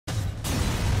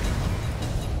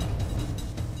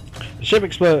Ship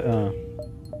explode.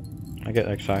 I get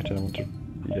excited. I want to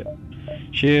read it.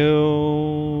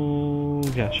 Shield.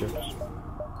 Yeah, shields.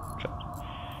 Accept.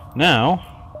 Now,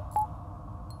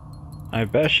 I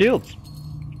have better shields.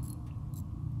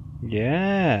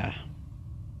 Yeah.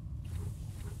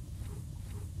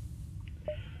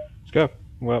 Let's go.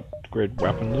 Well, upgrade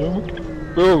weapons.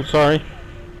 Oh, sorry.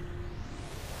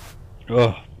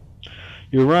 Oh.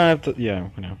 You arrived at. Yeah,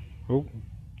 no. Oh.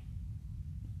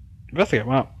 Investigate.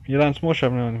 Well, you land small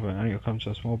ship and you'll come to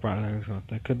a small bright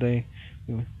light. Could they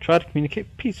try to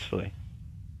communicate peacefully?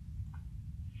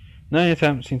 None of your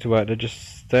attempts seem to work. They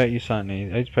just stare at you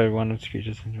silently. Aids play one of the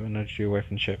creatures and will nudge you away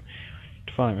from the ship.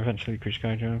 To follow him, eventually the creature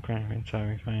goes to a crying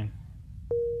entirely fine.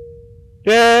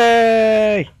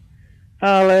 Yay!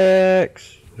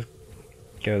 Alex! Let's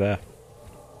go there.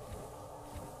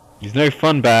 He's no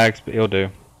fun bags, but he'll do.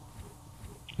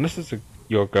 And this is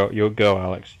your go,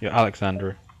 Alex. You're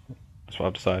Alexandra. That's what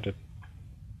I've decided.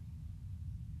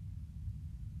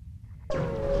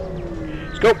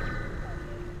 Let's go!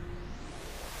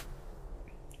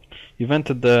 You've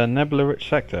entered the nebula-rich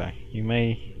sector.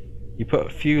 You put a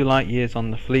few light years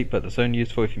on the fleet, but that's only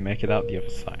useful if you make it out the other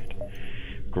side.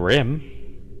 Grim?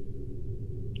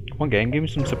 Come on, game, give me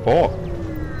some support.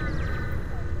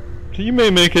 So you may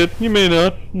make it, you may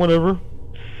not, whatever.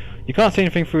 You can't see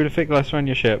anything through the thick glass around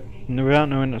your ship. And without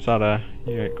knowing what's out there,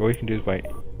 all you can do is wait.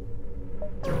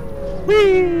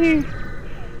 Whee!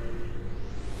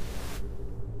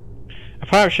 A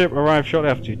pirate ship arrived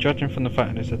shortly after you. Judging from the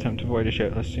fact that it's attempt to avoid the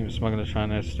ship, let's assume smugglers trying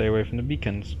to stay away from the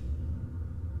beacons.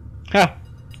 Ha!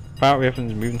 Pirate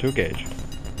weapons moving to a gauge.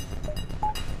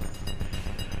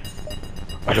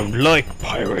 I don't like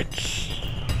pirates.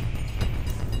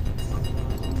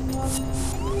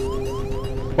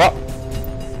 What?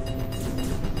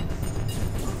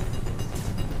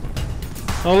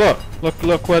 Oh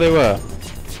look where they were.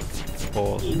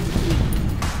 Pause.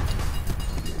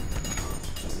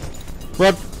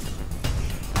 Rod!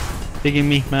 Digging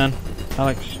me, man.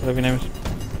 Alex, whatever your name is.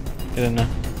 Get in there.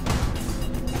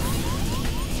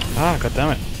 Ah, god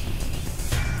damn it.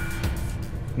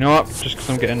 You know what? Just because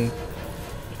I'm getting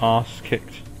arse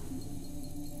kicked,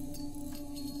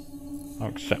 I'll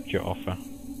accept your offer.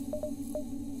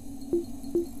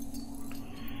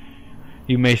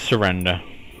 You may surrender.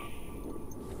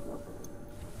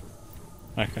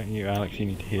 Okay, you Alex, you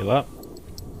need to heal up.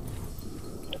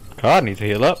 Card needs to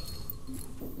heal up.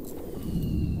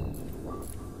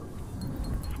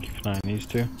 Keep an eye on these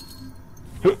two.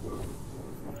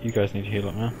 You guys need to heal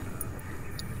up now.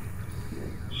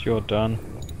 So you're done.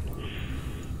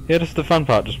 Yeah, this is the fun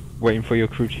part, just waiting for your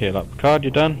crew to heal up. Card,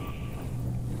 you're done.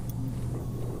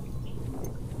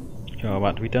 You're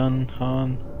about to be done.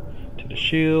 Han. To the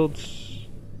shields.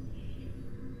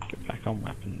 Get back on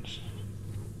weapons.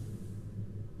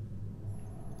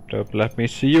 Don't let me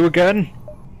see you again!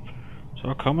 So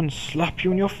I'll come and slap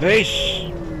you in your face!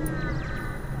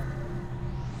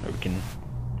 We can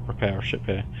repair our ship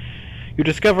here. You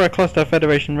discover a cluster of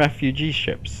Federation refugee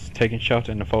ships taking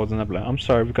shelter in the folds of the nebula. I'm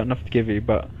sorry, we've got enough to give you,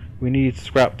 but we need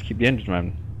scrap to keep the engines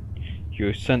running.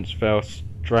 You sense they'll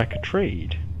strike a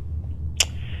trade.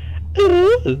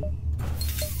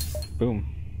 Boom.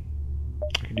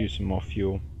 I could use some more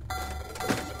fuel.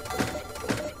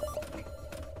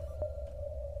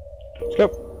 Let's go.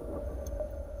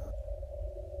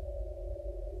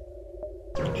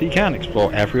 So you can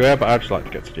explore everywhere, but I'd just like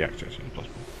to get to the exit as soon as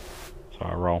possible. So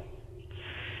I roll.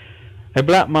 A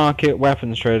black market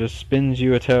weapons trader spins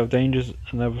you a tale of dangers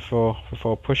and never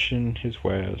before pushing his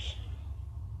wares.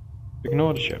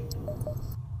 Ignore the ship.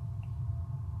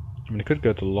 I mean, I could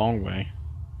go the long way.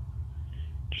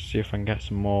 Just see if I can get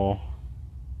some more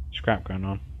scrap going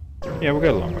on. Yeah, we'll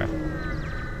go the long way.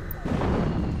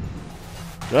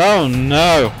 Oh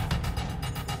no!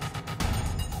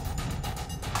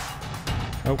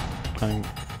 Oh, I'm...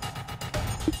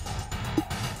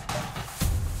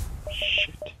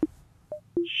 Shit.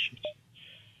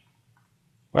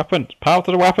 Weapons! Power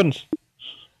to the weapons!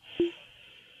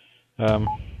 Right,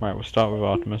 we'll start with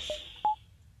Artemis.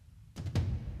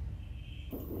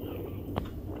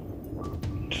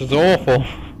 This is awful!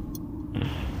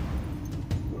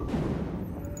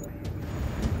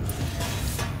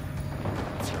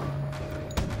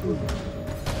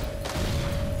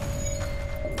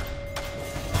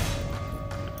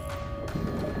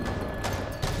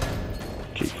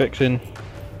 Keep fixing.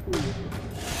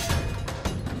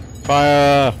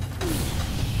 Fire!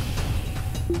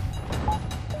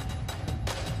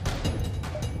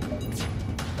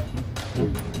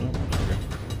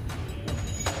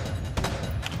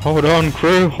 Hold on,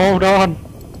 crew, hold on!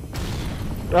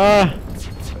 Ah!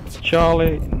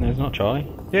 Charlie. No, it's not Charlie.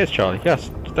 Here's Charlie.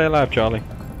 Yes, stay alive, Charlie.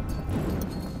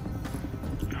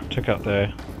 Took out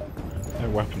their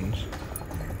weapons.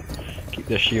 Keep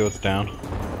their shields down.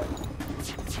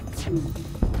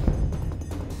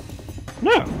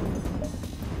 No!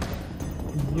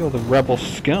 You're the rebel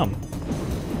scum.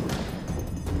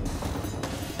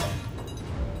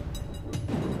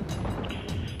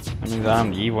 That means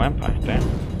I'm the evil empire, damn.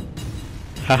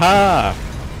 Haha!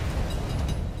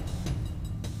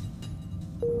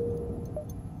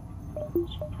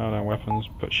 Power down weapons,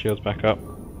 put shields back up.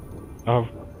 Oh,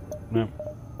 no.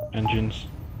 Engines.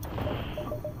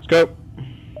 Let's go!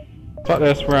 Fuck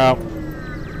this, we're out.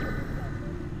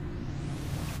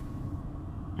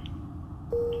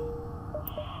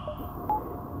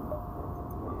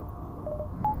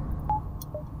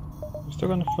 Still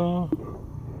going to fall?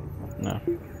 No.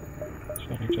 So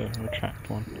I need to retract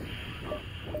one.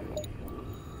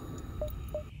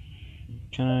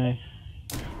 Can I?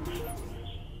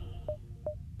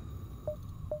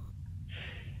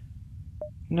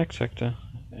 Next sector.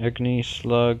 Agni,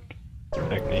 slug,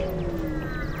 Agni.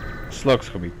 Slugs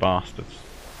could be bastards.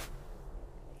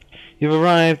 You've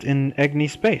arrived in Agni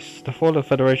space. The fall of the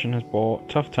Federation has brought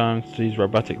tough times to these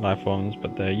robotic life forms,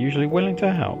 but they're usually willing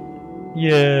to help.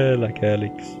 Yeah, like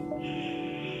Alex.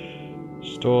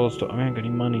 Stores, I haven't got any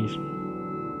monies.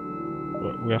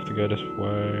 But we have to go this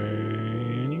way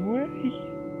anyway?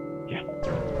 Yeah.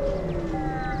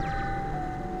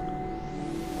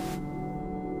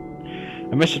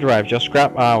 A mission arrived. Your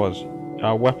scrap hours.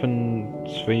 Our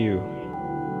weapons for you.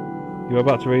 You were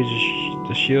about to raise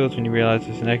the shields when you realized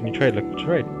it's an Agni trade. Look for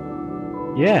trade.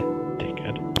 Yeah,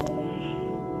 dickhead.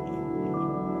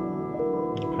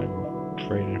 I can't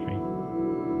trade anything.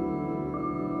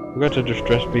 We'll go to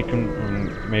distress beacon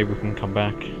and maybe we can come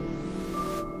back.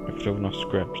 If we have enough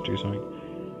scraps to do something.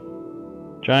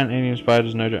 Giant alien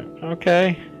spiders, no joke.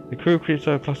 Okay. The crew creeps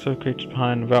a cluster of creatures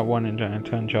behind without one in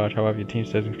turn charge. However, your team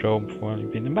stays in control before you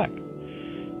beat them back.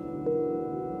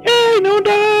 Yay! No one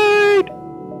died!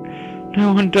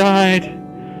 No one died!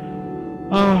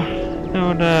 Oh, no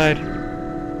one died.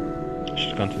 I should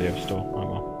have gone to the other store. Oh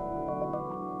well.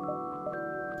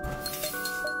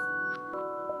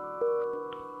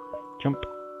 Jump.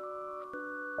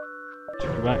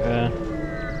 Take it back there.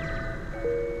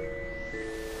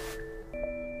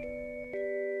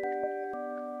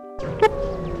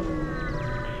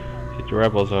 The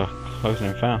rebels are closing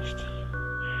in fast.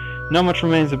 Not much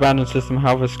remains of the abandoned system,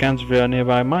 however, scans reveal a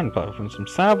nearby mine platform and some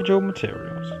salvageable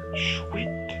materials. Sweet.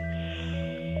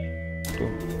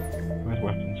 Cool. Where's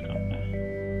weapons gone now?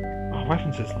 Oh,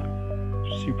 weapons is like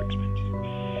super expensive.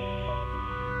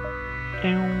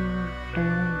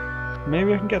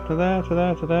 Maybe I can get to there, to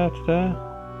there, to there, to there.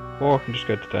 Or I can just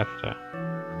go to there, to there.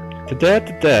 To there,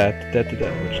 to there, to there, to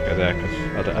there. We'll just go there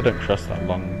because I don't trust that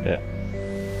long bit.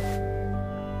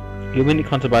 You're immediately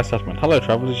contacted by a settlement. Hello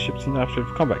travelers, your ship seems after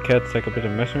combat. Care to take a bit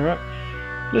of messing around?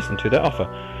 Listen to their offer.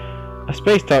 A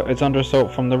space dock is under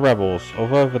assault from the rebels.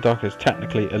 Although the dock is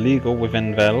technically illegal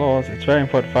within their laws, it's very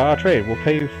important for our trade. We'll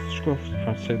pay you for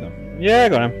see them. Yeah, I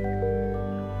got him.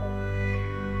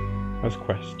 Where's the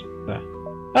quest? There.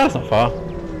 Oh, that's not far.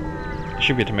 It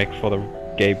should be to make before the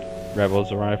gay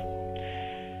rebels arrive.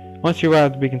 Once you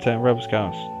arrive at the beacon center, rebel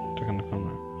scouts.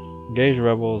 Engage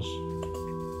rebels.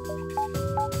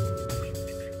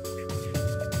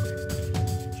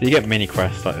 So you get mini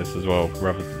quests like this as well,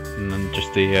 rather than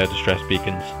just the distress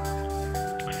beacons.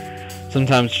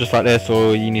 Sometimes just like this,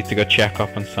 or you need to go check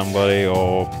up on somebody,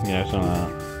 or you know, something like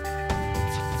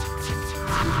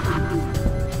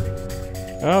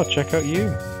that. Oh, check out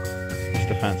you,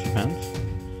 Mr. Fancy Pants.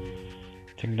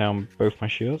 Taking down both my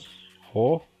shields.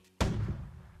 Whore.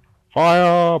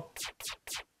 Fire!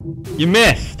 You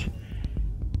missed!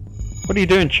 What are you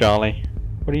doing, Charlie?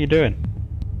 What are you doing?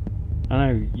 I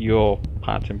know you're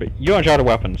parting, but you're in charge of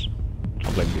weapons.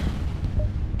 I'll blame you.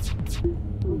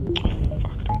 Oh,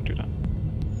 fuck, I don't want to do that.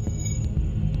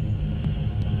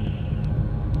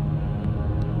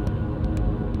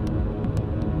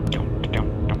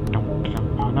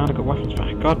 Oh, now I've got weapons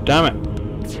back. God damn it.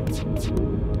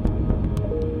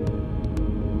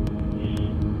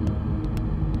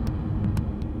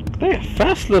 They are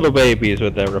fast little babies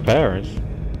with their repairers.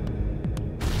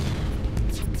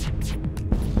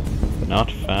 Not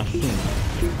fast enough.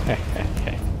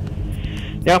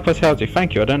 The outpost helped you,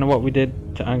 thank you. I don't know what we did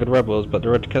to anger the rebels, but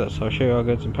they're ready to kill us, so I'll show you our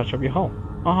goods and patch up your hole.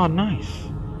 Oh, nice.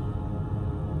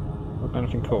 What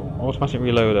anything cool? Automatic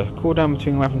reloader. Cooldown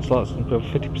between weapon slots until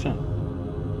 50%.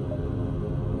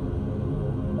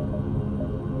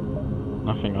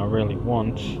 Nothing I really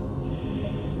want.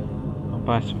 I'll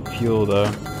buy some fuel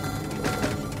though.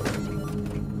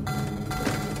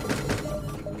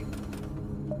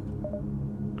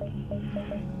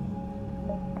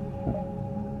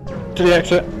 to the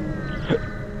exit.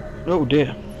 Oh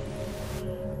dear.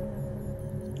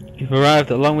 You've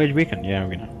arrived at Long Range Beacon. Yeah,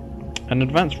 we know. An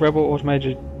advanced rebel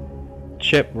automated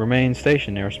ship remains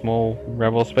stationed near a small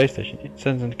rebel space station. It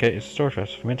sends indicators to storage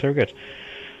vessels for military goods.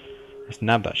 Let's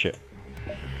nab that ship.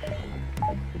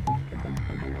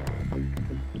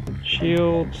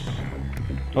 Shields.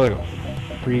 Oh, they got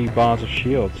 3 bars of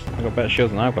shields. They got better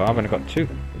shields than I've got. I've only got 2.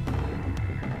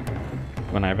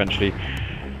 When I eventually.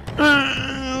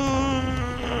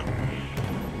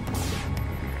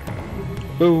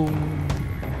 Boom.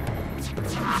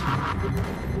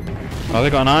 Oh, they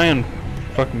got an iron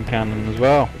fucking cannon as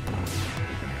well.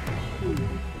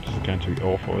 This is going to be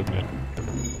awful, isn't it?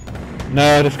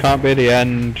 No, this can't be the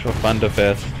end of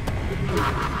ThunderFist.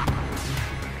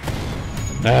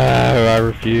 No, I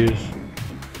refuse.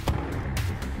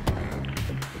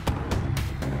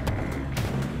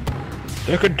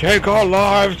 They can take our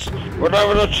lives,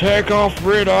 whatever to take our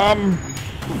freedom.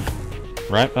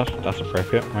 Right, that's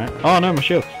appropriate, right? Oh no, my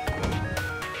shield.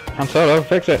 Han Solo,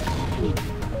 fix it.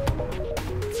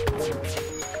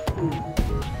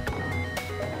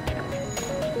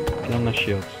 Get on the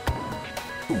shields.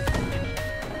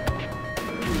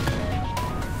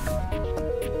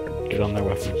 Get on their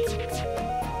weapons.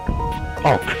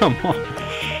 Oh, come on!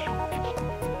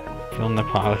 Get on their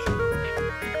piloting.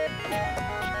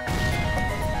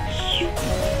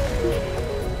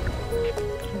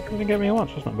 Gonna get me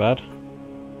once, that's not bad.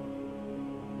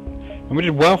 And we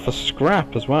did well for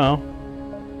scrap as well.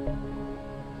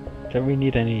 Don't we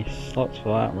need any slots for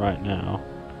that right now?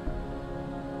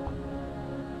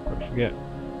 Don't forget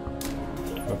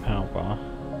a power bar.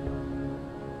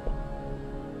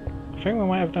 I think we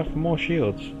might have enough for more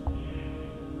shields.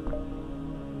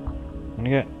 I'm gonna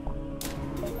get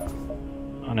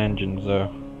on engines though.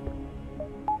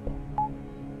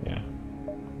 Yeah.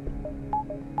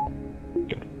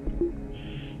 Good.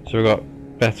 So we've got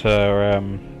better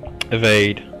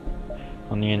evade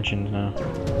on the engines now.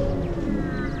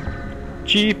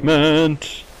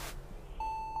 Achievement!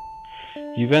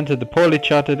 You've entered the poorly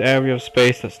charted area of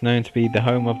space that's known to be the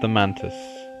home of the Mantis.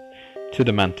 To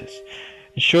the Mantis.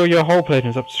 Ensure your hull plating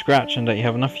is up to scratch and that you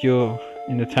have enough fuel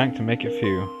in the tank to make it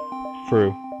through.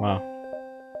 Wow.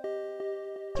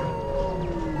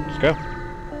 Let's go.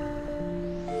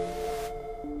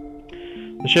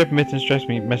 The ship emitting stress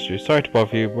me messages. Sorry to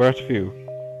bother you, we're out of fuel.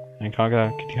 And cargo,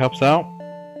 could you help us out?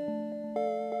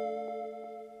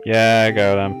 Yeah,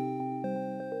 go then.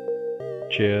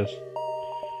 Cheers.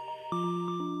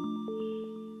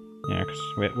 Yeah, because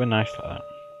we're nice like that.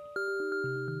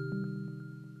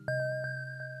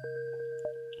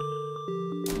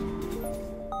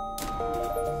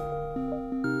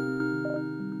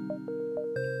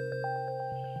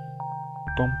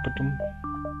 Bum-ba-dum.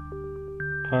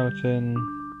 Piloting.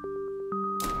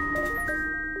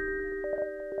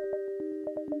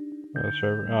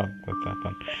 Oh, that's that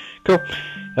done. Cool.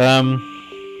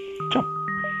 Jump.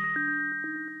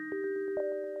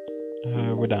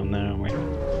 We're down there, aren't we?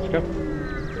 Let's go.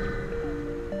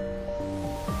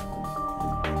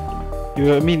 You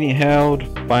are immediately held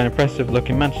by an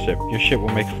impressive-looking mantis ship. Your ship will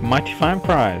make a mighty fine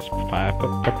prize. Prepare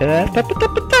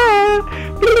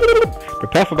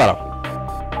for battle.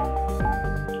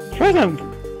 As far as I haven't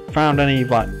found any,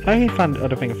 like, I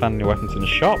don't think I found any weapons in the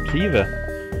shops either.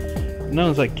 No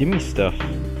one's like, give me stuff.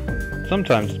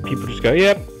 Sometimes people just go,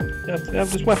 yep, I have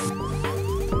this weapon.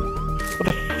 What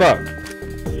the fuck?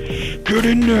 Get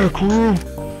in there, crew!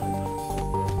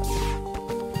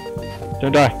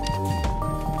 Don't die.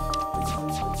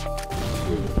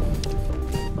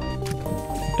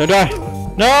 Don't die!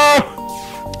 No!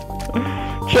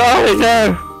 Charlie,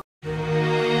 no!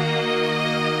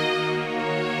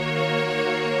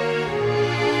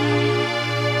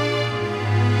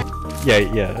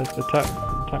 Yeah, attack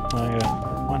my,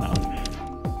 why not?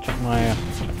 Attack my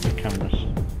cameras.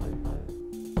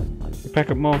 You pack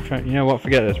up more, you know what,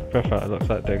 forget this, profile, it looks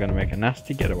like they're gonna make a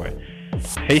nasty getaway.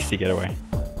 Hasty getaway.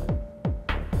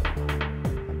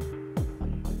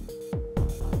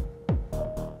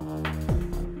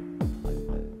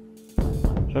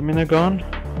 Does that mean they're gone?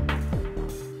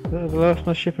 They left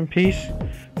my ship in peace?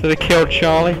 So they killed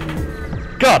Charlie?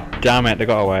 God damn it, they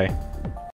got away.